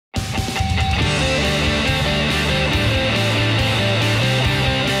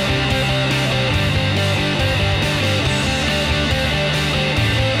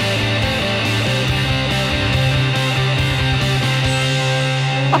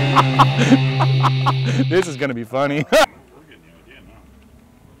This is gonna be funny. We're getting the idea now.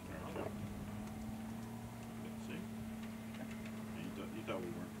 See? You thought we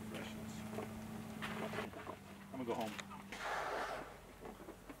weren't professionals. I'm gonna go home.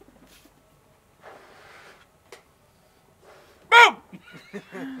 Boom!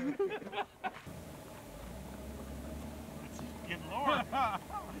 It's getting lower. Are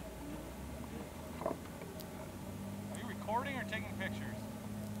you recording or taking pictures?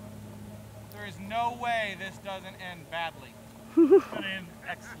 There is no way this doesn't end badly. It's going to end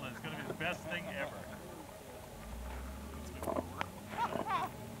excellent. It's going to be the best thing ever.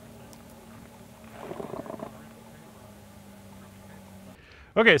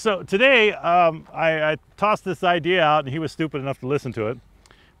 Okay, so today I tossed this idea out, and he was stupid enough to listen to it.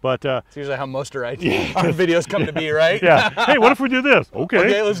 But it's usually how most our videos come to be, right? Yeah. Hey, what if we do this? Okay.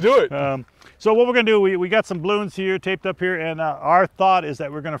 Okay, let's do it. So what we're going to do, we got some balloons here taped up here, and our thought is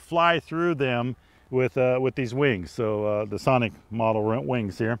that we're going to fly through them with these wings. So the SonicModell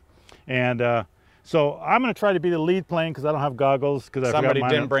wings here, and so I'm going to try to be the lead plane because I don't have goggles. Because somebody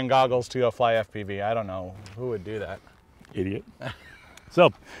didn't bring goggles to go fly FPV. I don't know who would do that. Idiot.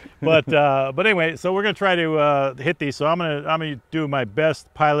 So, but anyway, so we're gonna try to hit these. So I'm gonna do my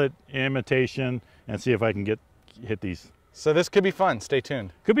best pilot imitation and see if I can hit these. So this could be fun. Stay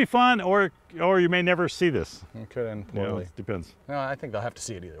tuned. Could be fun, or you may never see this. It could end poorly. It depends. No, I think they'll have to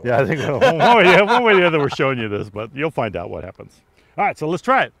see it either way. Yeah, I think one way or the other we're showing you this, but you'll find out what happens. All right, so let's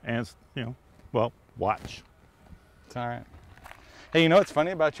try it, and well, watch. It's all right. Hey, you know what's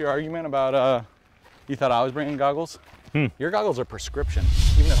funny about your argument about you thought I was bringing goggles? Your goggles are prescription.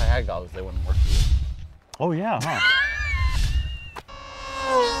 Even if I had goggles, they wouldn't work for you. Oh yeah, huh?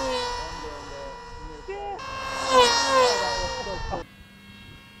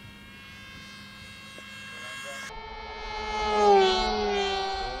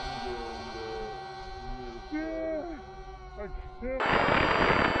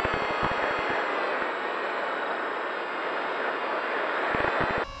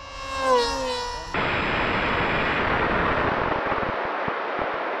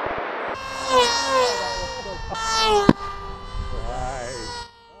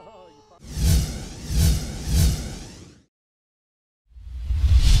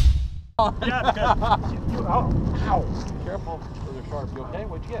 Ow! Careful, they're sharp. You okay?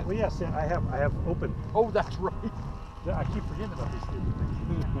 What'd you get? Well, yes, I have open. Oh, that's right. I keep forgetting about these stupid things.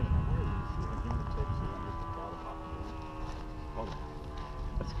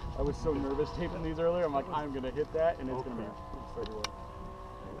 I was so nervous taping these earlier. I'm like, I'm gonna hit that, and it's gonna be straight away.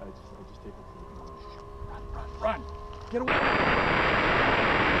 I just tape it. Run! Get away!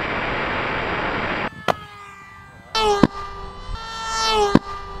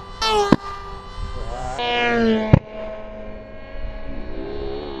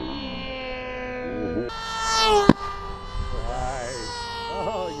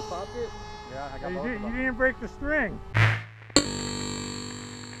 Oh, you popped it? Yeah, I got both of them. You didn't break the string.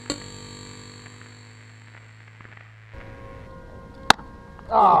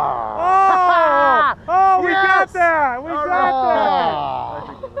 Oh, we got that! We got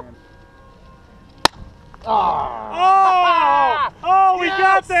that! Oh, we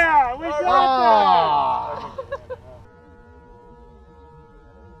got that! We got that!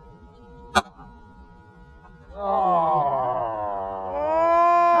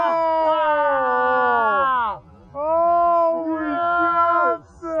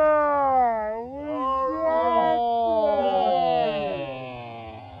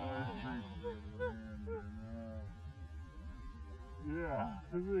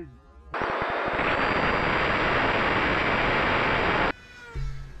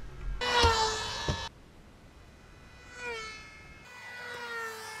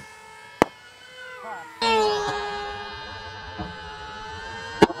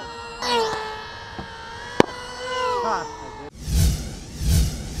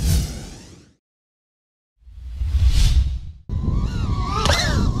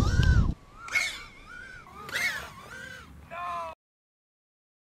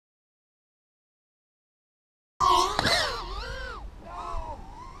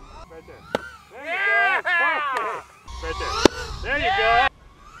 There you go.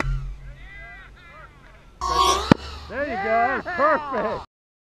 There you go. That's perfect.